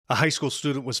A high school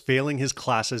student was failing his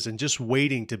classes and just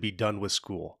waiting to be done with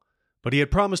school. But he had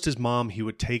promised his mom he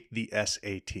would take the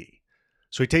SAT.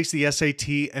 So he takes the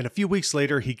SAT, and a few weeks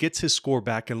later, he gets his score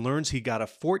back and learns he got a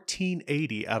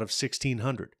 1480 out of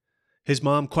 1600. His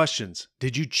mom questions,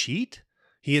 "Did you cheat?"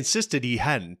 He insisted he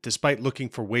hadn't, despite looking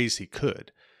for ways he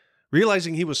could.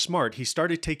 Realizing he was smart, he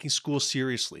started taking school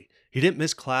seriously. He didn't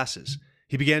miss classes.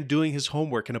 He began doing his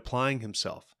homework and applying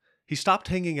himself. He stopped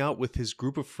hanging out with his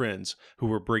group of friends who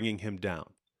were bringing him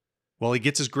down. Well, he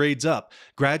gets his grades up,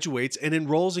 graduates, and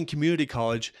enrolls in community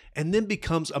college, and then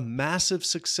becomes a massive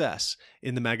success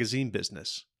in the magazine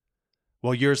business.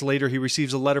 Well, years later, he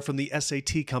receives a letter from the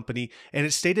SAT company, and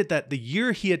it stated that the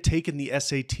year he had taken the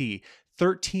SAT,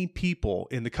 13 people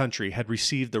in the country had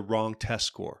received the wrong test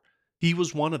score. He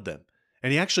was one of them,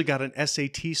 and he actually got an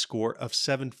SAT score of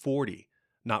 740,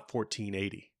 not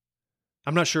 1480.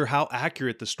 I'm not sure how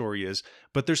accurate the story is,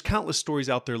 but there's countless stories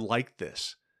out there like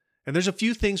this. And there's a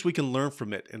few things we can learn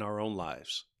from it in our own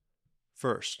lives.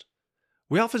 First,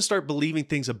 we often start believing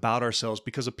things about ourselves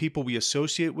because of people we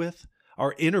associate with,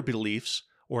 our inner beliefs,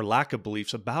 or lack of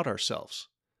beliefs about ourselves.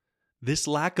 This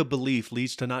lack of belief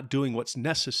leads to not doing what's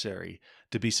necessary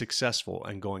to be successful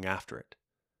and going after it.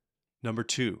 Number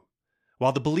two,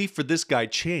 while the belief for this guy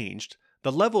changed,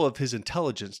 the level of his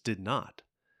intelligence did not.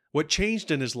 What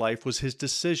changed in his life was his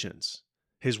decisions,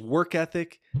 his work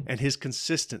ethic, and his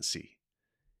consistency.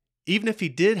 Even if he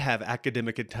did have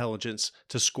academic intelligence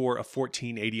to score a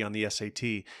 1480 on the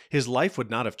SAT, his life would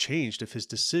not have changed if his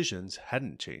decisions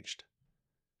hadn't changed.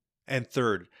 And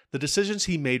third, the decisions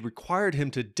he made required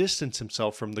him to distance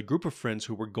himself from the group of friends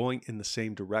who were going in the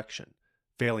same direction,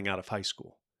 failing out of high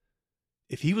school.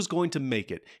 If he was going to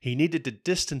make it, he needed to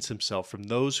distance himself from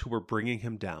those who were bringing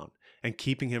him down and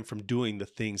keeping him from doing the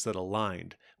things that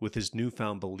aligned with his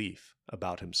newfound belief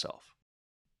about himself.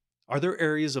 Are there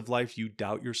areas of life you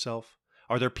doubt yourself?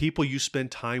 Are there people you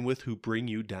spend time with who bring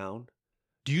you down?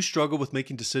 Do you struggle with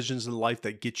making decisions in life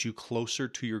that get you closer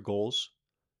to your goals?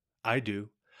 I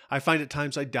do. I find at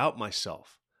times I doubt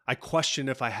myself. I question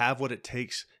if I have what it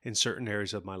takes in certain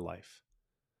areas of my life.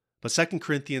 But 2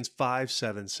 Corinthians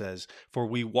 5:7 says, "For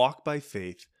we walk by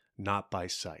faith, not by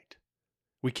sight."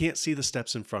 We can't see the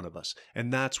steps in front of us,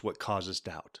 and that's what causes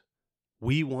doubt.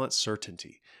 We want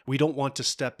certainty. We don't want to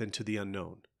step into the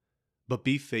unknown. But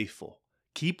be faithful.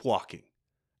 Keep walking.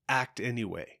 Act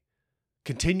anyway.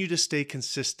 Continue to stay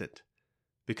consistent,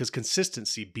 because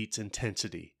consistency beats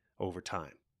intensity over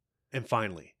time. And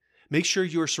finally, make sure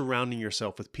you are surrounding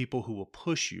yourself with people who will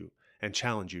push you and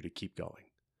challenge you to keep going.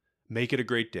 Make it a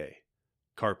great day.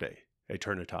 Carpe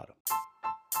Eternitatem.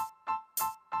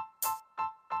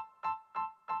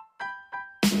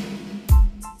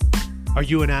 Are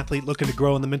you an athlete looking to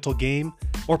grow in the mental game?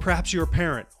 Or perhaps you're a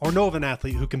parent or know of an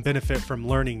athlete who can benefit from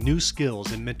learning new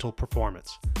skills in mental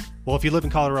performance. Well, if you live in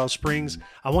Colorado Springs,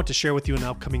 I want to share with you an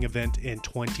upcoming event in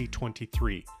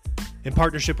 2023. In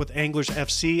partnership with Anglers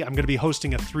FC, I'm going to be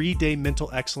hosting a 3-day mental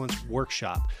excellence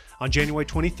workshop on January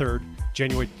 23rd,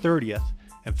 January 30th,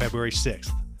 and February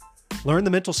 6th. Learn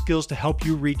the mental skills to help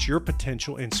you reach your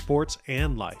potential in sports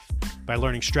and life by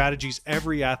learning strategies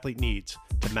every athlete needs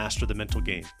to master the mental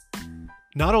game.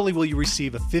 Not only will you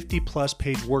receive a 50-plus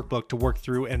page workbook to work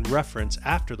through and reference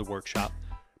after the workshop,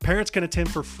 parents can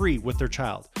attend for free with their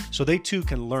child, so they too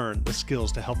can learn the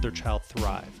skills to help their child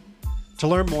thrive. To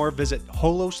learn more, visit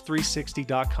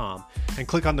holos360.com and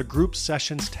click on the Group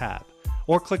Sessions tab,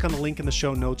 or click on the link in the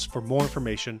show notes for more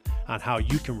information on how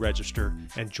you can register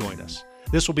and join us.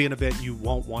 This will be an event you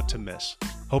won't want to miss.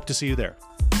 Hope to see you there.